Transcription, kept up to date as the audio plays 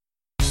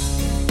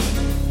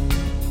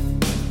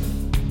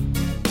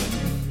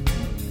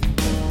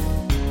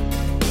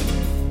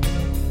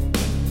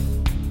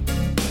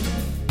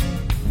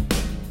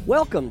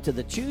Welcome to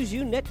the Choose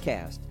You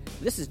Netcast.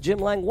 This is Jim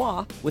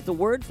Langlois with the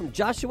word from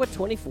Joshua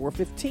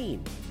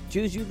 24:15.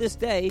 Choose you this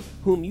day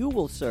whom you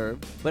will serve,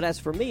 but as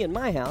for me and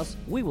my house,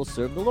 we will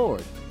serve the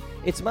Lord.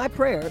 It's my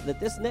prayer that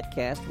this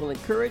netcast will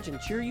encourage and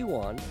cheer you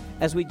on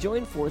as we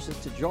join forces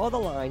to draw the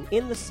line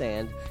in the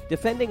sand,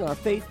 defending our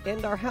faith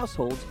and our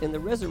households in the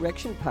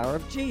resurrection power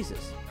of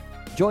Jesus.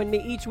 Join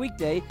me each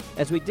weekday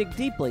as we dig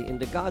deeply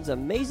into God's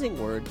amazing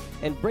word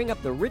and bring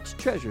up the rich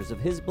treasures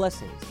of His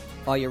blessings.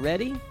 Are you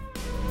ready?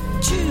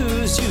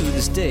 Choose you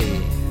this day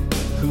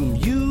whom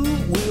you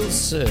will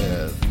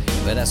serve.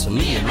 But as for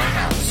me and my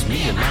house,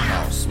 me and my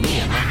house, me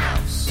and my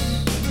house.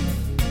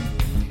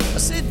 I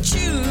said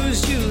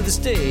choose you this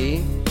day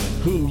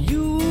whom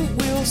you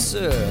will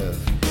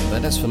serve.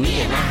 But as for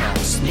me and my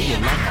house, me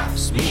and my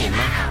house, me and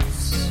my house.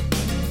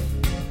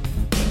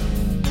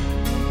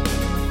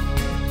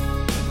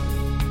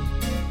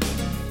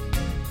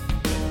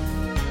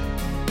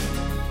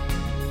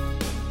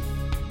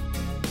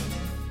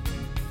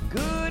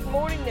 Good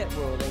morning, Net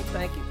World, and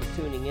thank you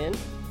for tuning in.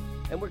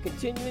 And we're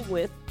continuing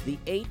with the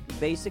 8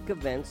 basic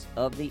events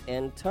of the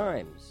end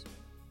times.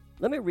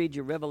 Let me read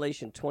you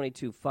Revelation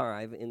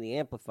 22:5 in the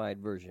Amplified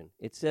Version.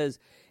 It says,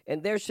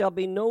 "And there shall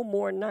be no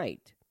more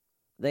night.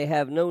 They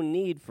have no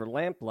need for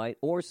lamplight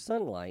or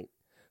sunlight,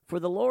 for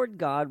the Lord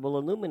God will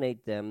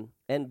illuminate them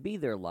and be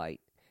their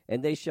light,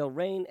 and they shall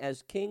reign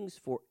as kings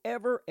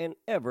forever and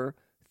ever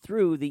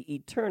through the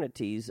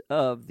eternities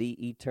of the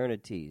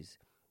eternities."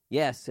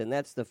 Yes, and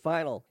that's the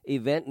final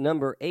event,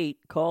 number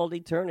 8, called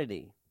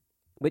eternity.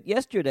 But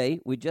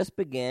yesterday, we just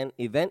began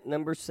event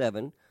number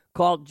 7,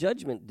 called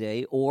Judgment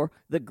Day, or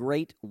the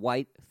Great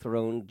White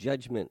Throne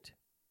Judgment.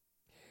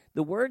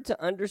 The word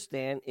to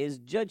understand is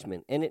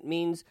judgment, and it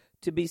means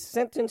to be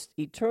sentenced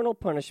eternal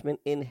punishment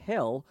in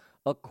hell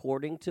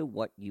according to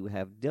what you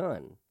have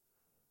done.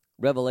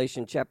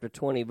 Revelation chapter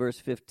 20, verse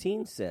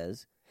 15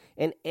 says,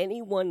 "And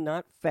anyone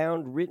not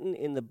found written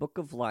in the book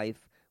of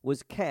life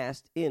was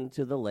cast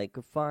into the lake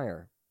of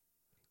fire."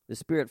 The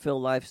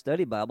Spirit-Filled Life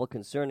Study Bible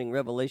concerning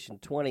Revelation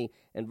 20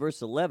 and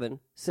verse 11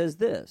 says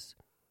this: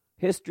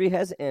 "History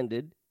has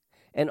ended,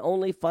 and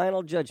only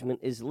final judgment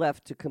is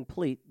left to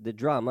complete the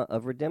drama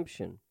of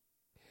redemption."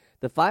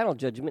 The final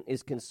judgment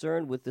is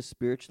concerned with the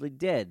spiritually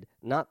dead,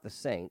 not the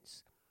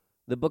saints.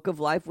 The book of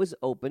life was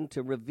opened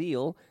to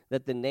reveal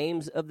that the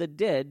names of the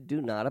dead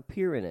do not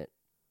appear in it.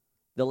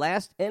 The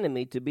last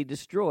enemy to be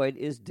destroyed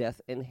is death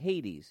and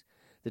Hades,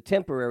 the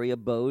temporary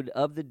abode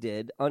of the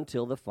dead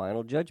until the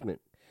final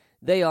judgment.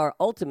 They are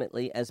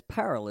ultimately as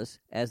powerless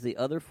as the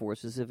other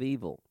forces of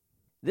evil.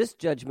 This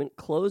judgment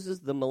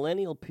closes the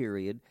millennial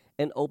period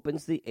and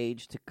opens the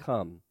age to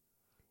come.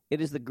 It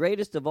is the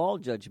greatest of all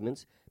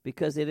judgments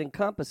because it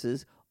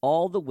encompasses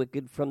all the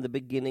wicked from the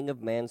beginning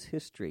of man's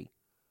history.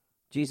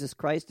 Jesus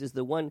Christ is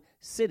the one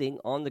sitting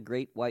on the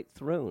great white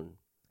throne,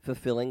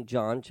 fulfilling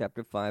John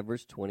chapter 5,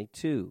 verse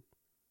 22.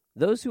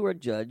 Those who are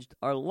judged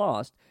are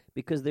lost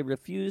because they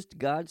refused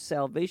God's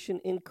salvation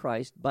in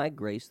Christ by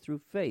grace through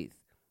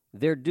faith.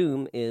 Their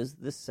doom is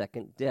the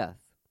second death.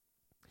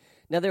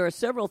 Now, there are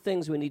several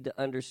things we need to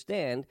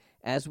understand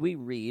as we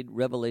read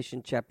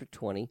Revelation chapter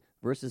 20,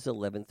 verses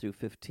 11 through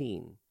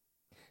 15.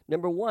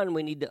 Number 1,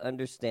 we need to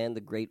understand the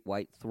great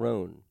white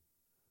throne.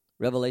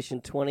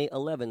 Revelation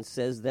 20:11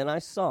 says, "Then I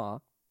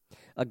saw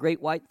a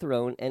great white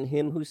throne and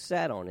him who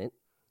sat on it,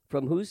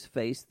 from whose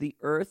face the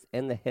earth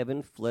and the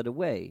heaven fled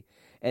away,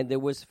 and there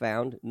was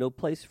found no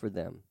place for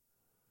them."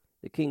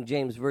 The King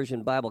James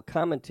Version Bible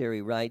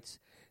Commentary writes,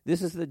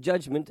 "This is the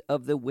judgment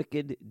of the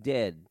wicked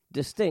dead,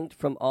 distinct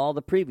from all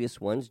the previous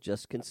ones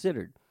just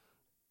considered.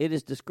 It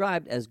is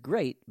described as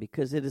great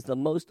because it is the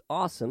most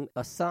awesome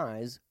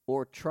assize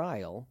or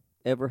trial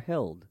ever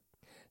held."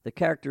 The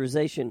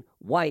characterization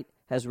white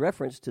has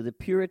reference to the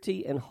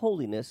purity and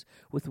holiness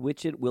with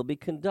which it will be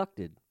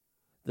conducted.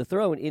 The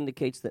throne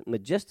indicates that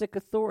majestic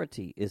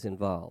authority is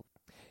involved.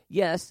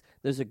 Yes,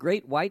 there's a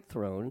great white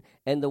throne,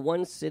 and the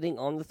one sitting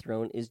on the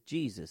throne is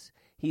Jesus.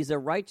 He's a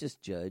righteous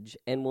judge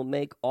and will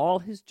make all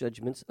his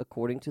judgments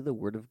according to the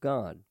word of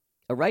God.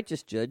 A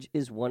righteous judge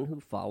is one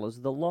who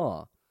follows the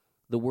law.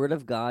 The word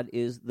of God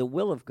is the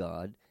will of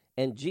God,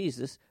 and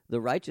Jesus, the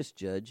righteous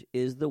judge,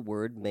 is the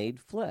word made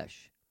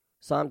flesh.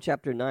 Psalm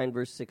chapter 9,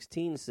 verse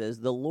 16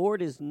 says, "The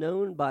Lord is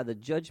known by the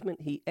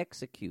judgment he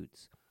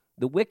executes.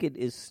 The wicked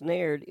is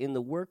snared in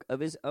the work of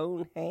his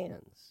own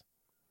hands."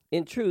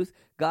 In truth,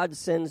 God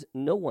sends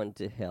no one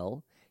to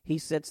hell. He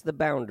sets the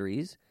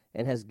boundaries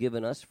and has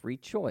given us free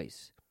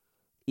choice.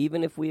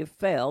 Even if we have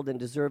failed and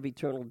deserve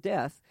eternal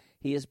death,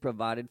 he has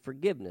provided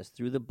forgiveness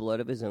through the blood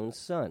of his own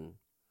Son.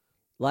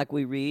 Like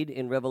we read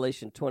in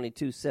Revelation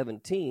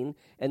 22:17,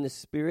 "And the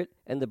Spirit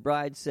and the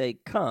bride say,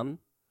 'Come.'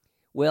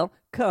 Well,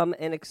 come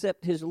and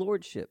accept his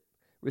lordship,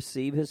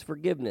 receive his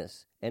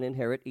forgiveness, and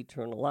inherit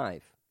eternal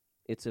life.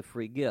 It's a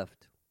free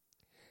gift.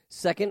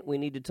 Second, we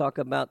need to talk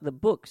about the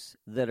books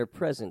that are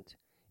present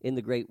in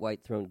the great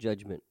white throne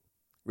judgment.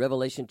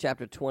 Revelation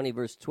chapter 20,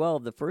 verse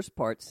 12, the first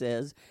part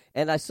says,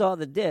 "And I saw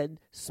the dead,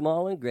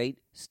 small and great,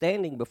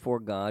 standing before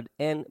God,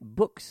 and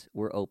books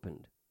were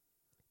opened."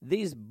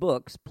 These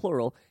books,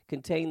 plural,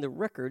 contain the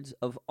records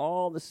of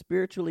all the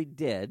spiritually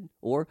dead,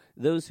 or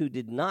those who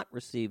did not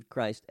receive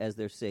Christ as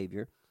their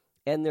Savior,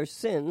 and their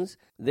sins,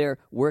 their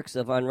works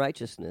of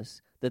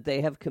unrighteousness, that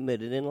they have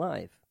committed in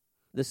life.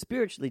 The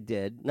spiritually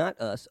dead, not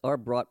us, are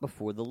brought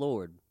before the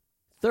Lord.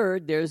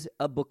 Third, there's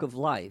a book of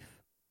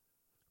life.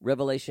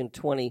 Revelation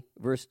 20,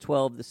 verse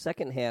 12, the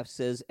second half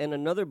says, "And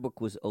another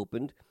book was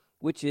opened,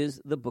 which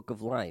is the book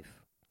of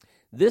life."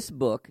 This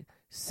book,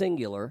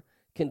 singular,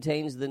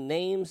 contains the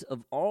names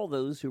of all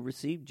those who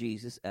received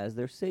Jesus as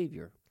their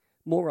Savior.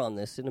 More on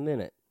this in a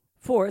minute.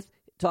 Fourth,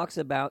 it talks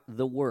about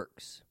the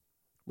works.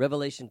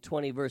 Revelation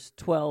 20, verse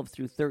 12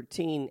 through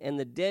 13, "And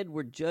the dead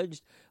were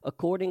judged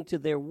according to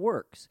their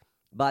works,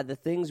 by the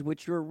things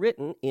which were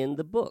written in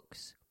the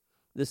books.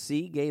 The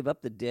sea gave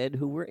up the dead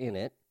who were in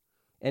it,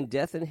 and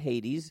death and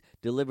Hades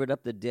delivered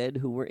up the dead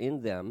who were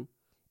in them,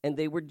 and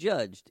they were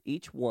judged,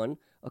 each one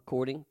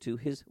according to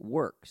his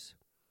works."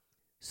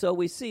 So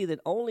we see that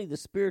only the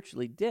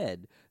spiritually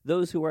dead,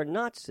 those who are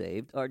not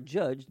saved, are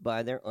judged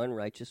by their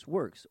unrighteous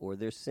works or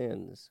their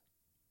sins.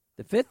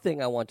 The fifth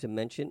thing I want to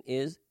mention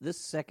is the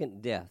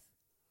second death.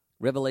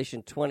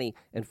 Revelation 20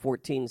 and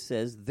 14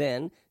 says,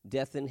 "Then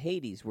death and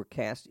Hades were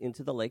cast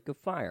into the lake of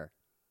fire."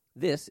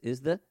 This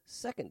is the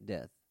second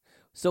death.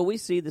 So we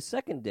see the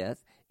second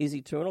death is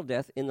eternal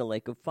death in the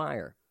lake of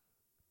fire.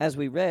 As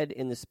we read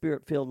in the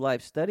Spirit-Filled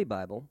Life Study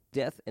Bible,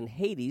 death and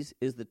Hades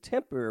is the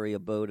temporary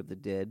abode of the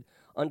dead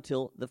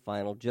until the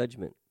final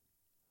judgment.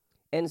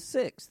 And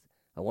sixth,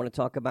 I want to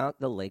talk about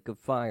the lake of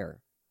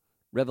fire.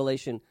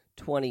 Revelation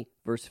 20,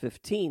 verse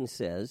 15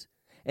 says,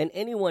 "And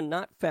anyone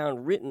not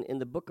found written in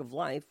the book of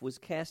life was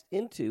cast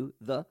into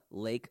the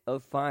lake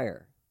of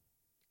fire."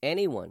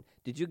 Anyone.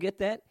 Did you get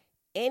that?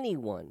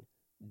 Anyone.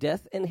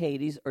 Death and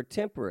Hades are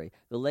temporary.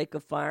 The lake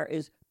of fire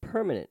is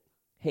permanent.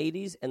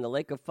 Hades and the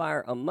lake of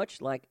fire are much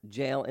like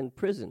jail and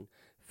prison.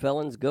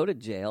 Felons go to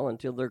jail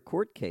until their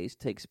court case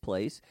takes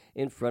place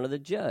in front of the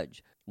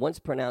judge. Once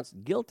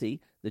pronounced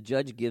guilty, the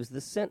judge gives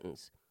the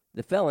sentence.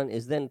 The felon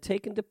is then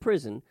taken to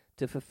prison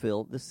to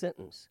fulfill the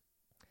sentence.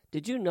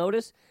 Did you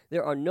notice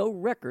there are no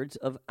records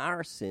of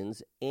our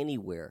sins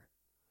anywhere?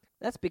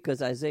 That's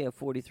because Isaiah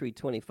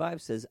 43:25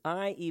 says,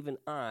 "I, even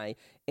I,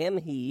 am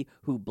he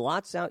who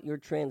blots out your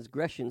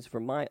transgressions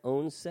for my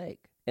own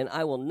sake, and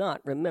I will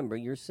not remember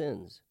your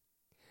sins."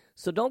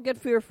 So don't get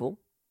fearful.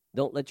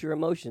 Don't let your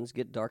emotions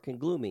get dark and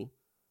gloomy.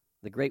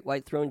 The great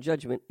white throne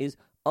judgment is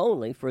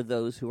only for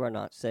those who are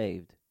not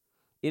saved.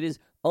 It is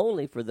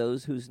only for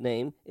those whose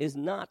name is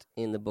not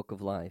in the book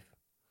of life.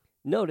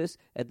 Notice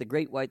at the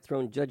great white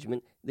throne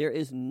judgment, there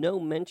is no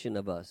mention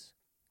of us.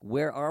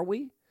 Where are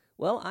we?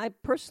 Well, I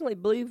personally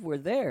believe we're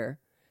there.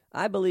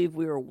 I believe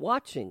we are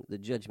watching the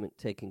judgment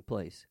taking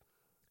place.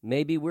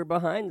 Maybe we're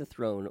behind the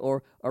throne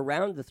or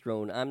around the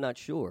throne. I'm not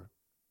sure.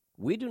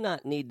 We do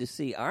not need to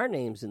see our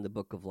names in the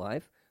book of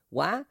life.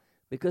 Why?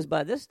 Because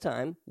by this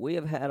time, we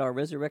have had our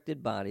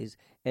resurrected bodies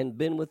and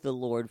been with the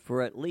Lord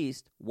for at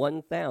least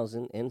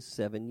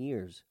 1,007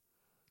 years.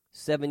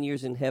 7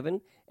 years in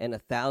heaven and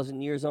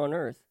 1,000 years on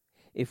earth.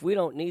 If we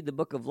don't need the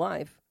book of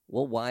life,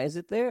 well, why is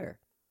it there?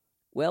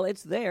 Well,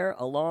 it's there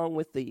along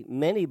with the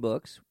many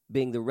books,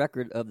 being the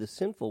record of the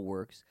sinful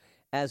works,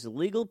 as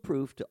legal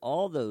proof to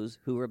all those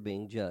who are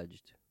being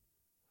judged.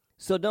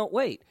 So don't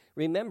wait.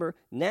 Remember,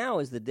 now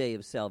is the day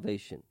of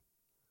salvation.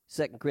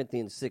 2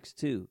 Corinthians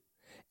 6:2.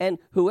 "And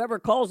whoever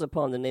calls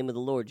upon the name of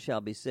the Lord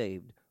shall be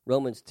saved."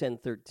 Romans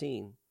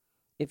 10:13.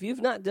 If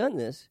you've not done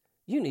this,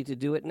 you need to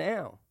do it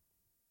now.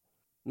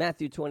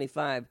 Matthew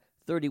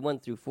 25:31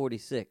 through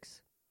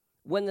 46.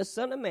 "When the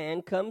Son of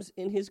Man comes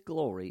in his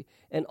glory,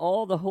 and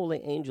all the holy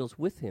angels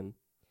with him,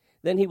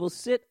 then he will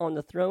sit on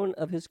the throne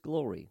of his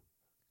glory.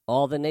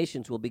 All the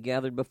nations will be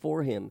gathered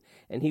before him,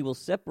 and he will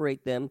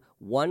separate them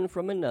one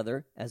from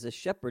another, as a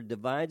shepherd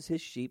divides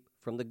his sheep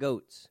from the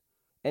goats.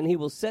 And he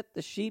will set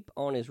the sheep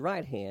on his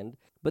right hand,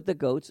 but the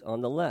goats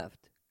on the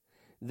left.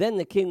 Then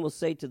the king will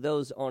say to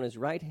those on his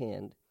right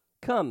hand,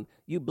 'Come,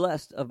 you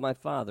blessed of my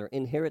Father,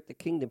 inherit the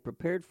kingdom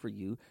prepared for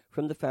you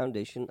from the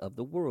foundation of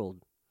the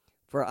world.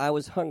 For I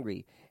was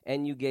hungry,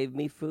 and you gave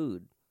me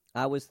food.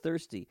 I was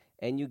thirsty,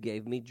 and you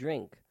gave me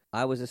drink.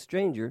 I was a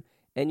stranger,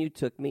 and you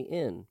took me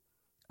in.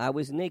 I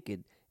was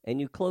naked, and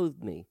you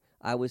clothed me.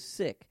 I was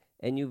sick,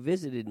 and you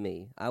visited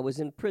me. I was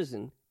in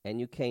prison, and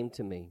you came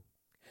to me.'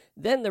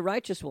 Then the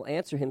righteous will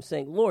answer him,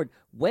 saying, 'Lord,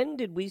 when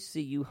did we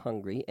see you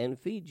hungry and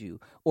feed you,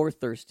 or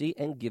thirsty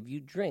and give you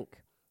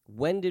drink?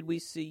 When did we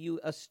see you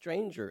a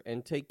stranger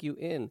and take you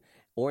in,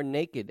 or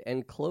naked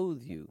and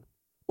clothe you?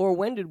 Or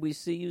when did we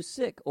see you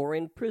sick or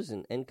in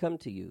prison and come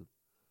to you?'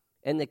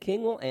 And the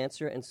king will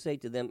answer and say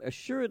to them,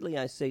 'Assuredly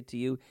I say to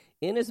you,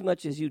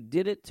 inasmuch as you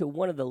did it to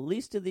one of the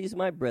least of these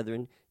my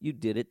brethren, you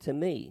did it to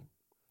me.'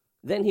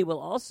 Then he will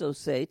also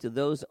say to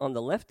those on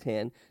the left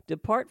hand,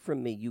 'Depart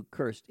from me, you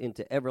cursed,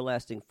 into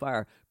everlasting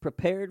fire,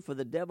 prepared for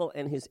the devil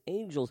and his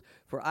angels.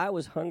 For I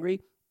was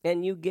hungry,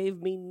 and you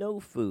gave me no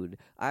food.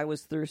 I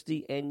was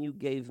thirsty, and you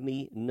gave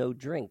me no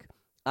drink.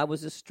 I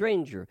was a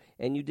stranger,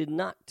 and you did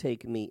not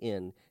take me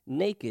in,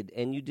 naked,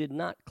 and you did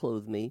not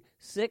clothe me,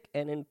 sick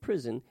and in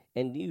prison,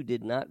 and you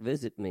did not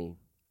visit me.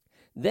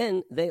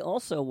 Then they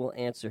also will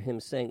answer him,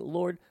 saying,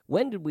 Lord,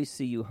 when did we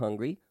see you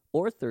hungry,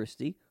 or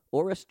thirsty,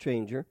 or a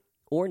stranger,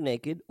 or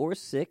naked, or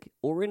sick,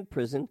 or in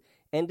prison,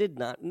 and did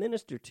not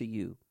minister to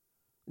you?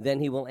 Then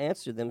he will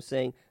answer them,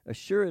 saying,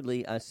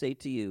 Assuredly I say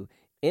to you,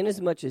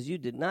 inasmuch as you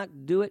did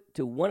not do it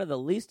to one of the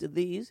least of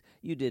these,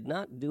 you did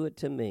not do it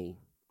to me.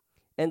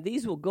 And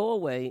these will go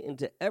away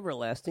into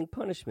everlasting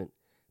punishment,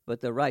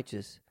 but the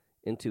righteous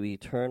into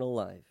eternal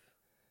life.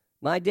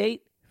 My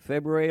date,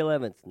 February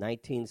 11th,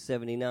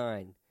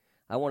 1979.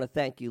 I want to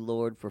thank you,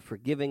 Lord, for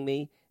forgiving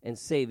me and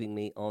saving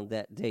me on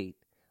that date.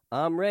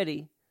 I'm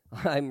ready.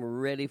 I'm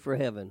ready for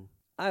heaven.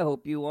 I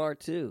hope you are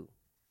too.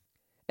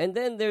 And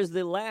then there's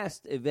the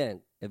last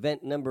event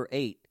number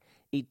 8,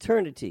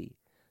 eternity.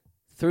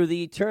 Through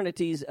the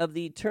eternities of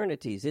the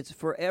eternities. It's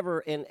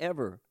forever and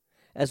ever.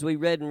 As we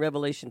read in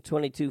Revelation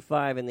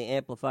 22:5 in the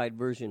Amplified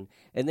Version,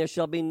 and there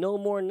shall be no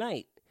more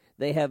night.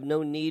 They have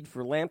no need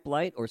for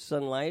lamplight or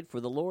sunlight,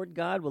 for the Lord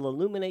God will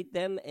illuminate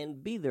them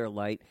and be their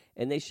light,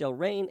 and they shall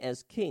reign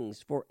as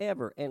kings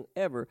forever and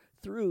ever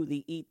through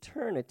the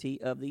eternity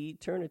of the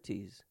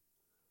eternities.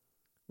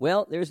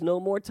 Well, there's no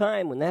more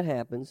time when that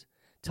happens.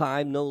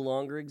 Time no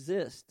longer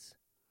exists.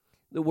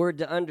 The word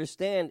to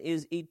understand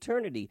is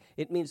eternity.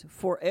 It means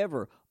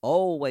forever,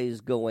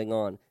 always going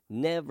on,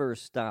 never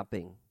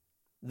stopping.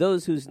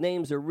 Those whose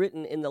names are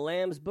written in the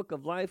Lamb's Book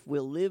of Life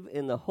will live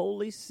in the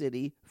holy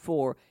city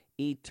for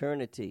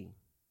eternity.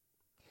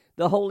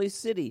 The holy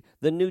city,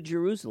 the New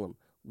Jerusalem.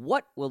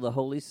 What will the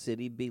holy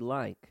city be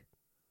like?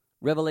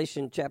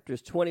 Revelation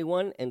chapters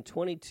 21 and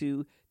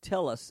 22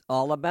 tell us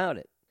all about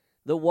it.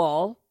 The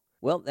wall,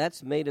 well,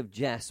 that's made of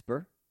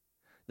jasper.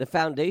 The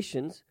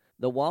foundations,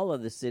 the wall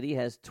of the city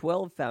has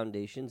 12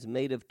 foundations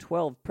made of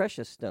 12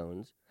 precious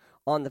stones.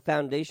 On the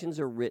foundations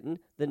are written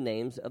the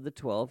names of the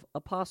 12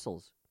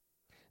 apostles.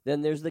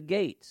 Then there's the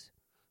gates.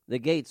 The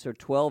gates are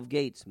 12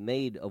 gates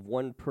made of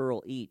one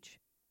pearl each.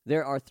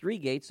 There are 3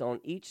 gates on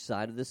each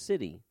side of the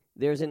city.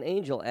 There's an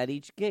angel at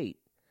each gate.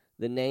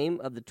 The name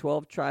of the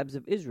 12 tribes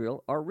of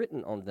Israel are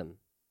written on them.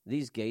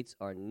 These gates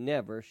are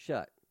never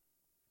shut.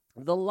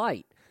 The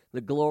light,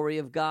 the glory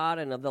of God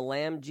and of the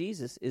Lamb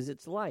Jesus is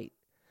its light.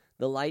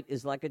 The light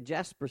is like a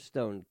jasper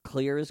stone,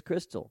 clear as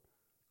crystal.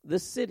 The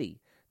city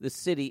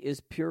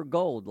is pure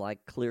gold,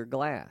 like clear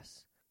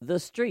glass. The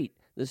street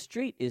is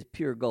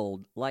pure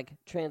gold, like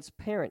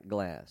transparent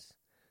glass.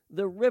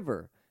 The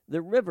river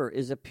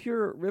is a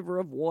pure river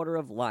of water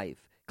of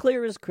life,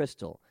 clear as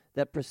crystal,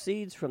 that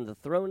proceeds from the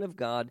throne of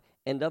God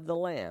and of the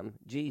Lamb,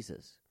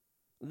 Jesus.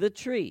 The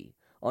tree,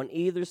 on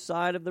either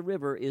side of the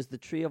river, is the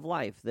tree of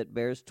life that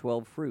bears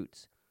 12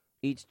 fruits.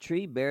 Each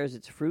tree bears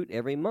its fruit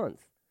every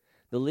month.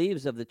 The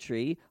leaves of the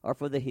tree are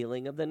for the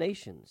healing of the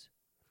nations.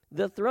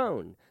 The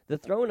throne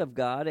of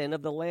God and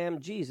of the Lamb,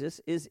 Jesus,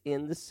 is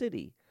in the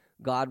city.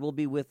 God will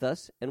be with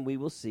us, and we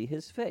will see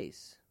his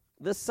face.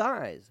 The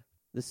size.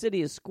 The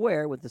city is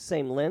square with the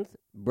same length,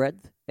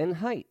 breadth, and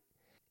height.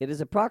 It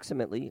is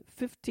approximately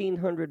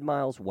 1,500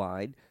 miles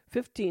wide,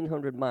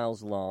 1,500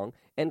 miles long,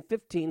 and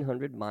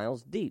 1,500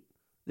 miles deep.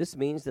 This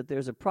means that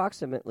there's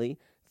approximately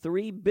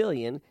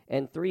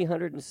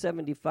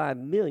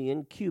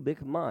 3,375,000,000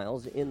 cubic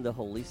miles in the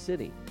holy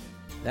city.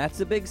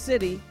 That's a big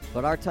city,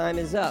 but our time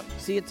is up.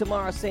 See you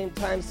tomorrow, same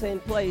time, same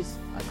place.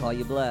 I call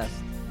you blessed.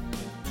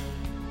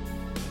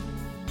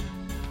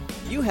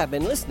 You have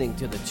been listening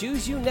to the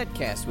Choose You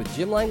Netcast with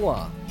Jim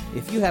Langlois.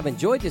 If you have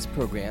enjoyed this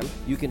program,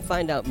 you can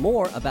find out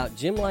more about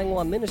Jim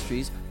Langlois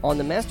Ministries on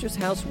the Master's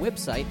House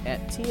website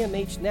at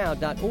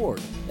tmhnow.org.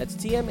 That's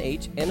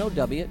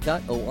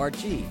tmhnow.org.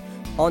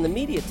 On the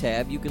Media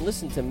tab, you can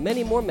listen to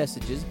many more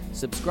messages,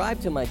 subscribe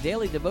to my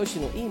daily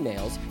devotional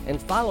emails, and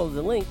follow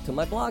the link to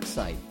my blog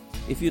site.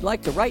 If you'd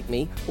like to write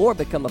me or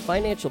become a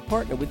financial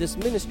partner with this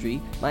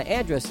ministry, my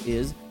address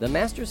is The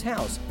Master's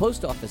House,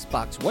 Post Office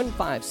Box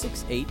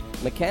 1568,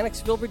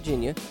 Mechanicsville,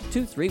 Virginia,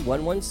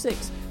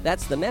 23116.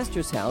 That's The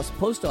Master's House,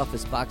 Post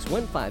Office Box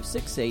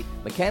 1568,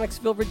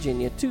 Mechanicsville,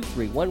 Virginia,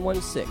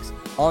 23116.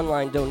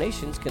 Online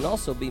donations can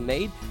also be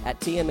made at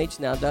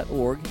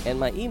tmhnow.org, and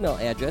my email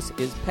address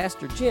is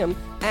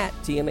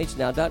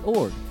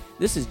pastorjim@tmhnow.org.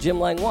 This is Jim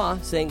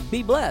Langlois saying,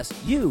 be blessed,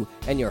 you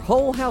and your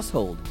whole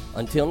household.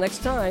 Until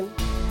next time.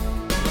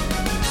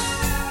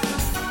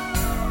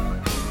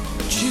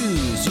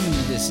 Choose you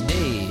this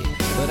day,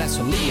 but that's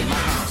for me and my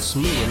house,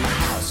 me and my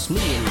house,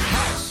 me and my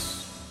house.